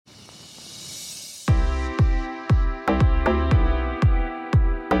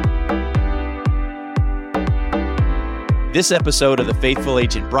This episode of The Faithful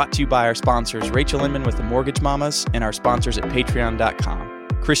Agent brought to you by our sponsors, Rachel Inman with the Mortgage Mamas, and our sponsors at Patreon.com.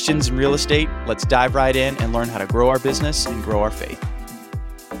 Christians in real estate, let's dive right in and learn how to grow our business and grow our faith.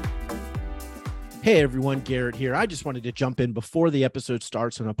 Hey everyone, Garrett here. I just wanted to jump in before the episode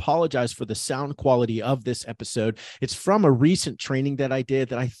starts and apologize for the sound quality of this episode. It's from a recent training that I did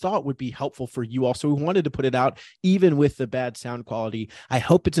that I thought would be helpful for you all. So we wanted to put it out even with the bad sound quality. I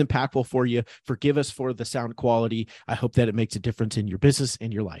hope it's impactful for you. Forgive us for the sound quality. I hope that it makes a difference in your business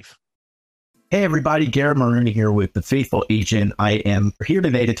and your life. Hey everybody, Garrett Marooney here with The Faithful Agent. I am here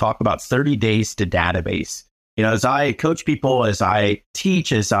today to talk about 30 days to database. You know, as I coach people, as I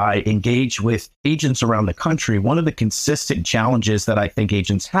teach, as I engage with agents around the country, one of the consistent challenges that I think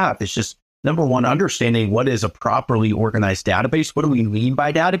agents have is just, number one, understanding what is a properly organized database. What do we mean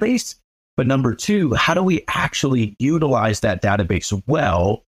by database? But number two, how do we actually utilize that database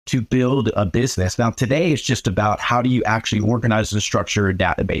well to build a business? Now, today is just about how do you actually organize and structure a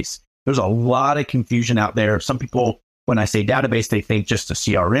database. There's a lot of confusion out there. Some people, when I say database, they think just a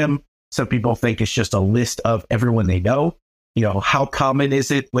CRM. Some people think it's just a list of everyone they know. You know, how common is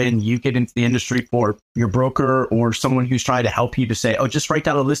it when you get into the industry for your broker or someone who's trying to help you to say, oh, just write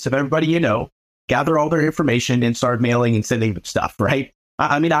down a list of everybody you know, gather all their information and start mailing and sending them stuff, right?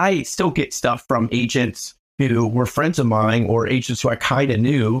 I mean, I still get stuff from agents who were friends of mine or agents who I kind of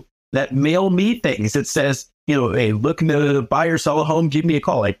knew that mail me things that says, you know, hey, looking to buy or sell a home, give me a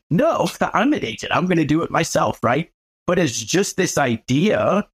call. Like, no, I'm an agent. I'm going to do it myself, right? But it's just this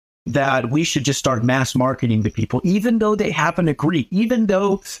idea that we should just start mass marketing to people, even though they haven't agreed, even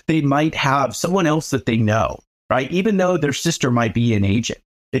though they might have someone else that they know, right? Even though their sister might be an agent.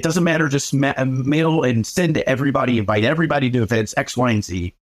 It doesn't matter, just mail and send to everybody, invite everybody to events, X, Y, and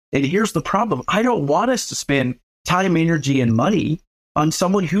Z. And here's the problem. I don't want us to spend time, energy, and money on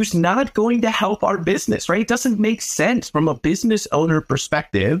someone who's not going to help our business, right? It doesn't make sense from a business owner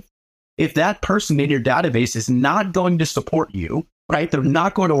perspective. If that person in your database is not going to support you, right? They're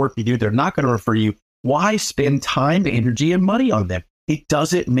not going to work with you. They're not going to refer you. Why spend time, energy, and money on them? It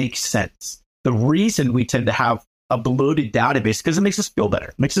doesn't make sense. The reason we tend to have a bloated database because it makes us feel better.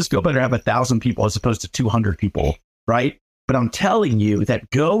 It makes us feel better to have 1,000 people as opposed to 200 people, right? But I'm telling you that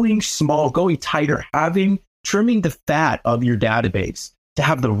going small, going tighter, trimming the fat of your database to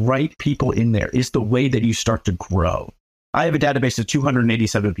have the right people in there is the way that you start to grow. I have a database of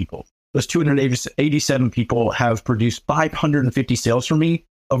 287 people. Those 287 people have produced 550 sales for me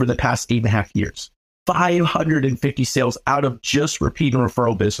over the past 8.5 years. 550 sales out of just repeat and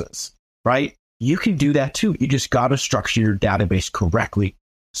referral business, right? You can do that too. You just got to structure your database correctly.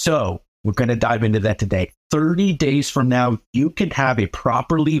 So we're going to dive into that today. 30 days from now, you can have a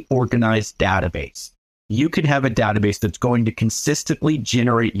properly organized database. You can have a database that's going to consistently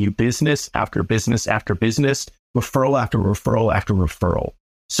generate you business after business after business, referral after referral after referral.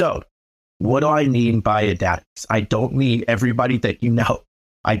 So what do I mean by a database? I don't mean everybody that you know.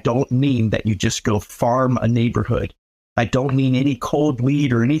 I don't mean that you just go farm a neighborhood. I don't mean any cold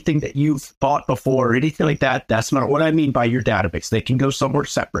lead or anything that you've bought before or anything like that. That's not what I mean by your database. They can go somewhere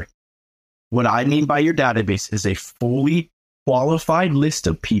separate. What I mean by your database is a fully qualified list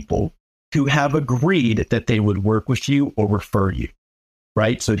of people who have agreed that they would work with you or refer you,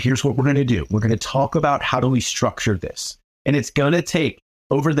 right? So here's what we're going to do. We're going to talk about how do we structure this. And it's going to take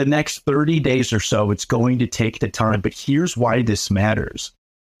over the next 30 days or so, it's going to take the time, but here's why this matters.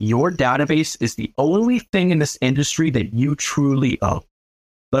 Your database is the only thing in this industry that you truly own.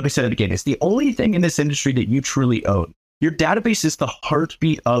 Let me say it again. It's the only thing in this industry that you truly own. Your database is the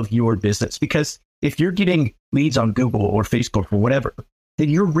heartbeat of your business because if you're getting leads on Google or Facebook or whatever, then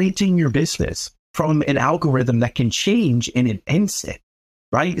you're rating your business from an algorithm that can change in an instant,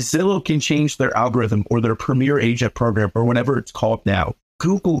 right? Zillow can change their algorithm or their Premier Agent program or whatever it's called now.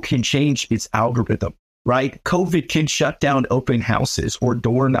 Google can change its algorithm, right? COVID can shut down open houses or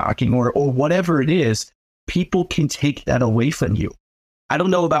door knocking or whatever it is. People can take that away from you. I don't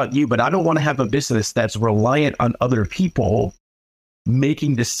know about you, but I don't want to have a business that's reliant on other people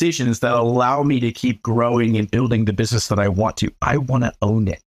making decisions that allow me to keep growing and building the business that I want to. I want to own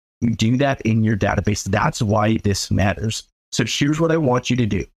it. You do that in your database. That's why this matters. So here's what I want you to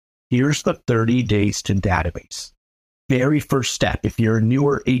do. Here's the 30 days to database. Very first step, if you're a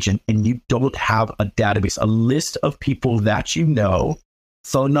newer agent and you don't have a database, a list of people that you know,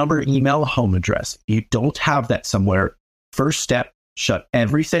 phone number, email, home address, you don't have that somewhere, first step, shut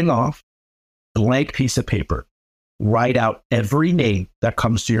everything off, blank piece of paper, write out every name that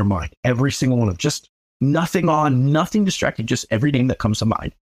comes to your mind, every single one of them, just nothing on, nothing distracting, just every name that comes to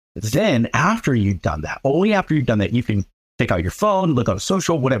mind. Then after you've done that, only after you've done that, you can take out your phone, look on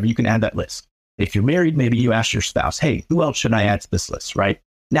social, whatever, you can add that list. If you're married, maybe you ask your spouse, hey, who else should I add to this list, right?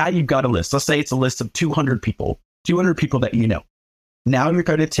 Now you've got a list. Let's say it's a list of 200 people that you know. Now you're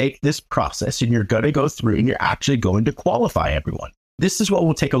going to take this process and you're going to go through and you're actually going to qualify everyone. This is what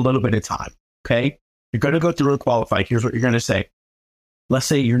will take a little bit of time, okay? You're going to go through and qualify. Here's what you're going to say. Let's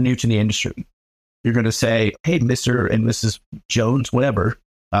say you're new to the industry. You're going to say, hey, Mr. and Mrs. Jones, whatever.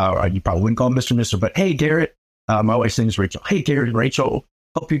 You probably wouldn't call them Mr. and Mr., but hey, Garrett. My wife's name is Rachel. Hey, Garrett and Rachel.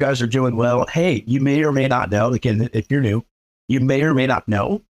 Hope you guys are doing well. Hey, you may or may not know, again, if you're new, you may or may not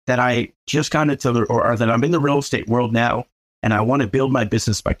know that I just got into or that I'm in the real estate world now, and I want to build my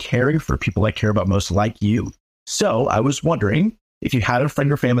business by caring for people I care about most, like you. So I was wondering if you had a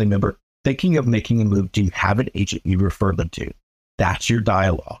friend or family member thinking of making a move, do you have an agent you refer them to? That's your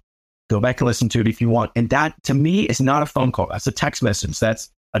dialogue. Go back and listen to it if you want. And that, to me, is not a phone call. That's a text message. That's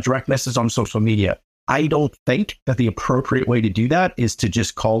a direct message on social media. I don't think that the appropriate way to do that is to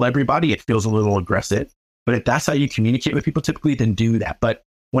just call everybody. It feels a little aggressive. But if that's how you communicate with people, typically then do that. But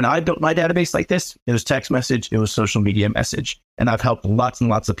when I built my database like this, it was text message, it was social media message. And I've helped lots and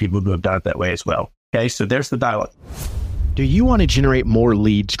lots of people who have done it that way as well. Okay, so there's the dialogue. Do you want to generate more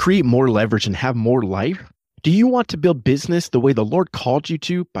leads, create more leverage, and have more life? Do you want to build business the way the Lord called you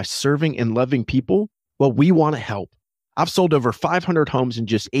to by serving and loving people? Well, we want to help. I've sold over 500 homes in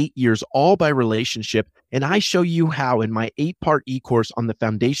just 8 years, all by relationship, and I show you how in my 8-part e-course on the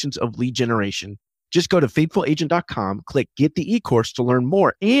foundations of lead generation. Just go to faithfulagent.com, click Get the e-course to learn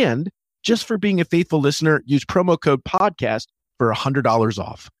more, and just for being a faithful listener, use promo code podcast for $100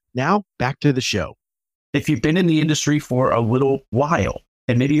 off. Now, back to the show. If you've been in the industry for a little while,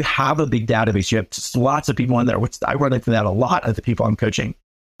 and maybe you have a big database, you have lots of people on there, which I run into that a lot of the people I'm coaching.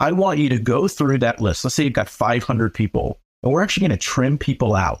 I want you to go through that list. Let's say you've got 500 people, and we're actually going to trim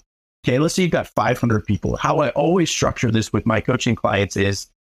people out. Okay, let's say you've got 500 people. How I always structure this with my coaching clients is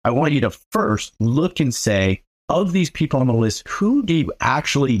I want you to first look and say, of these people on the list, who do you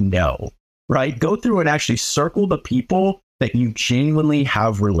actually know, right? Go through and actually circle the people that you genuinely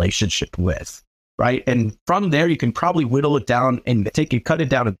have relationship with. Right. And from there, you can probably whittle it down and cut it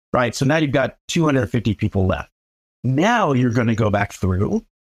down. Right. So now you've got 250 people left. Now you're going to go back through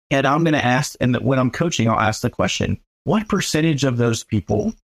and I'm going to ask, and when I'm coaching, I'll ask the question, what percentage of those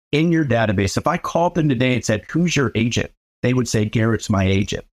people in your database, if I called them today and said, who's your agent? They would say, Garrett's my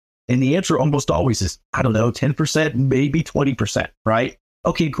agent. And the answer almost always is, I don't know, 10%, maybe 20%. Right.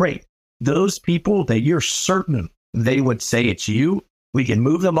 Okay, great. Those people that you're certain they would say it's you, we can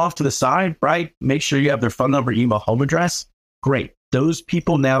move them off to the side, right? Make sure you have their phone number, email, home address. Great. Those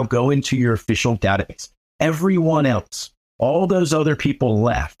people now go into your official database. Everyone else, all those other people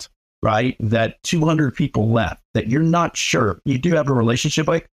left, right? That 200 people left that you're not sure you do have a relationship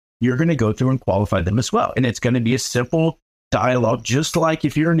with, you're going to go through and qualify them as well. And it's going to be a simple dialogue, just like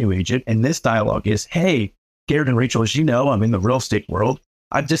if you're a new agent. And this dialogue is, hey, Garrett and Rachel, as you know, I'm in the real estate world.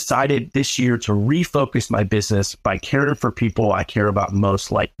 I've decided this year to refocus my business by caring for people I care about most,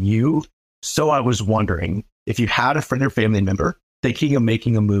 like you. So I was wondering, if you had a friend or family member thinking of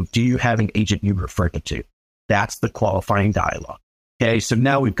making a move, do you have an agent you refer them to? That's the qualifying dialogue. Okay, so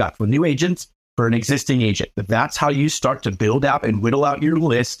now we've got for new agents, for an existing agent. That's how you start to build out and whittle out your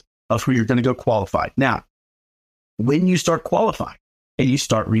list of who you're going to go qualify. Now, when you start qualifying and you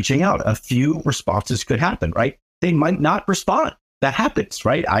start reaching out, a few responses could happen, right? They might not respond. That happens,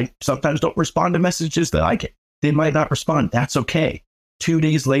 right? I sometimes don't respond to messages that I get. They might not respond. That's okay. 2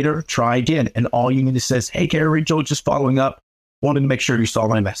 days later, try again. And all you need to say is, hey, Garrett, Rachel, just following up. Wanted to make sure you saw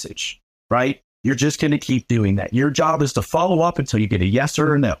my message, right? You're just going to keep doing that. Your job is to follow up until you get a yes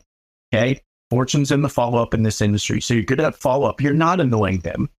or a no. Okay? Fortune's in the follow-up in this industry. So you're good at follow-up. You're not annoying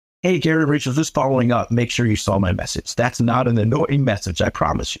them. Hey, Garrett, Rachel, just following up. Make sure you saw my message. That's not an annoying message. I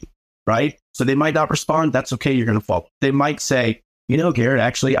promise you, right? So they might not respond. That's okay. You're going to follow. They might say, you know, Garrett,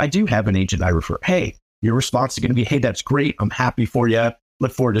 actually, I do have an agent I refer. Hey, your response is going to be, hey, that's great. I'm happy for you.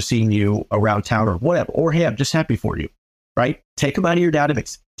 Look forward to seeing you around town or whatever. Or, hey, I'm just happy for you, right? Take them out of your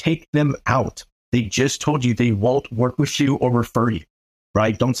database. Take them out. They just told you they won't work with you or refer you,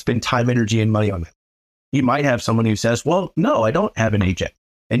 right? Don't spend time, energy, and money on them. You might have someone who says, well, no, I don't have an agent.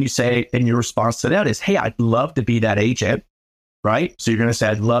 And you say, and your response to that is, hey, I'd love to be that agent, right? So you're going to say,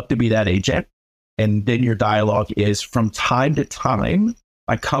 I'd love to be that agent. And then your dialogue is, from time to time,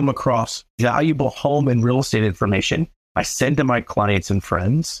 I come across valuable home and real estate information. I send to my clients and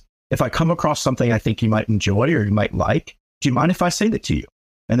friends. If I come across something I think you might enjoy or you might like, do you mind if I send it to you?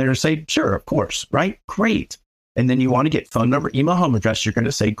 And they're going to say, sure, of course, right? Great. And then you want to get phone number, email, home address. You're going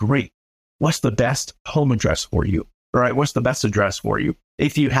to say, great. What's the best home address for you? All right. What's the best address for you?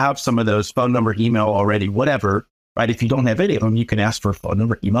 If you have some of those, phone number, email already, whatever, right? If you don't have any of them, you can ask for a phone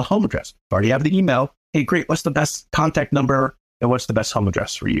number, email, home address. If you already have the email, hey, great, what's the best contact number and what's the best home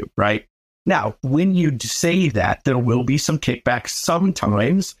address for you, right? Now, when you say that, there will be some kickback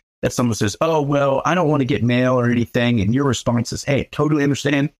sometimes that someone says, oh, well, I don't want to get mail or anything. And your response is, hey, totally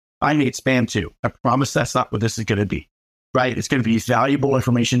understand. I hate spam too. I promise that's not what this is going to be, right? It's going to be valuable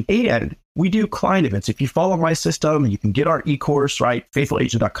information. And we do client events. If you follow my system, you can get our e-course, right?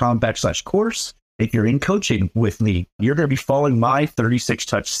 faithfulagent.com/course. If you're in coaching with me, you're going to be following my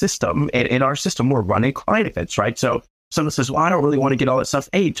 36-touch system. And in our system, we're running client events, right? So someone says, well, I don't really want to get all that stuff.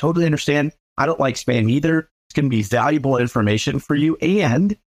 Hey, totally understand. I don't like spam either. It's going to be valuable information for you.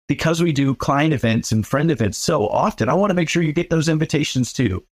 And because we do client events and friend events so often, I want to make sure you get those invitations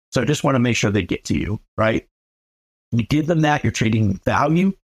too. So I just want to make sure they get to you, right? You give them that, you're trading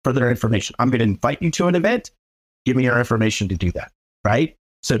value for their information. I'm going to invite you to an event. Give me your information to do that, right?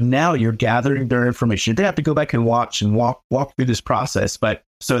 So now you're gathering their information. They have to go back and walk through this process. But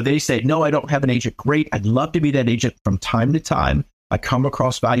so they say, no, I don't have an agent. Great. I'd love to be that agent from time to time. I come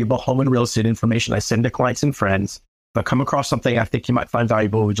across valuable home and real estate information. I send to clients and friends. If I come across something I think you might find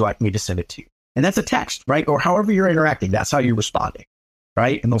valuable, would you like me to send it to you? And that's a text, right? Or however you're interacting, that's how you're responding,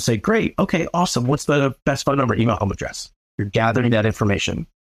 right? And they'll say, great, okay, awesome. What's the best phone number, email, home address? You're gathering that information.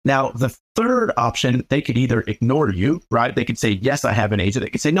 Now, the third option, they could either ignore you, right? They could say, yes, I have an agent.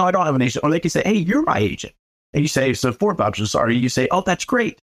 They could say, no, I don't have an agent. Or they could say, hey, you're my agent. And you say, so fourth option, sorry. You say, oh, that's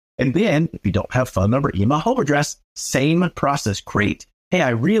great. And then if you don't have phone number, email, home address, same process. Great. Hey, I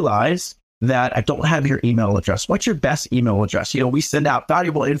realize that I don't have your email address. What's your best email address? You know, we send out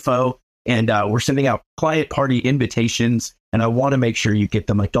valuable info and we're sending out client party invitations and I want to make sure you get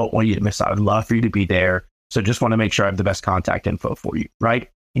them. I don't want you to miss out. I'd love for you to be there. So just want to make sure I have the best contact info for you, right?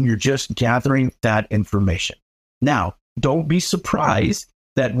 And you're just gathering that information. Now, don't be surprised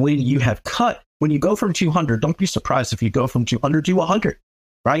that when you go from 200, don't be surprised if you go from 200 to 100,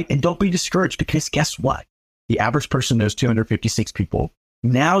 right? And don't be discouraged because guess what? The average person knows 256 people.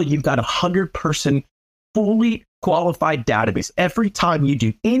 Now you've got a 100-person fully qualified database. Every time you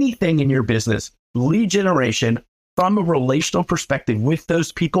do anything in your business, lead generation from a relational perspective with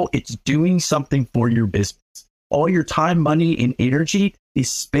those people, it's doing something for your business. All your time, money, and energy is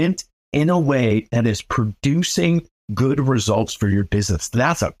spent in a way that is producing good results for your business.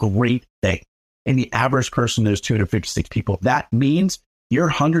 That's a great thing. And the average person knows 256 people. That means your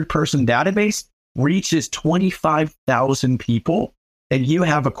 100-person database reaches 25,000 people. And you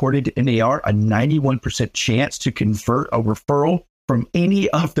have, according to NAR, a 91% chance to convert a referral from any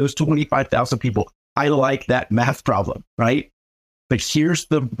of those 25,000 people. I like that math problem, right? But here's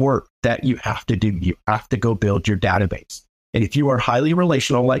the work that you have to do. You have to go build your database. And if you are highly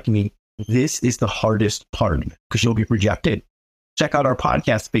relational like me, this is the hardest part because you'll be rejected. Check out our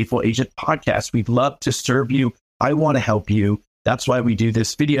podcast, Faithful Agent Podcast. We'd love to serve you. I want to help you. That's why we do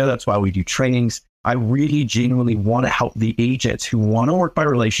this video. That's why we do trainings. I really genuinely want to help the agents who want to work by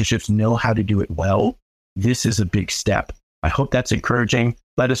relationships know how to do it well. This is a big step. I hope that's encouraging.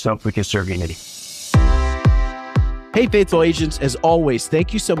 Let us know if we can serve you, Nitty. Hey, Faithful Agents, as always,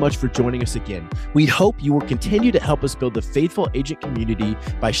 thank you so much for joining us again. We hope you will continue to help us build the Faithful Agent community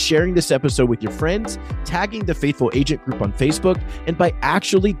by sharing this episode with your friends, tagging the Faithful Agent group on Facebook, and by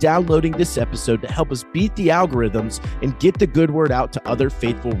actually downloading this episode to help us beat the algorithms and get the good word out to other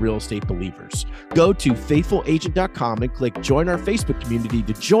faithful real estate believers. Go to faithfulagent.com and click join our Facebook community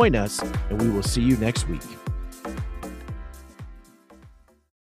to join us, and we will see you next week.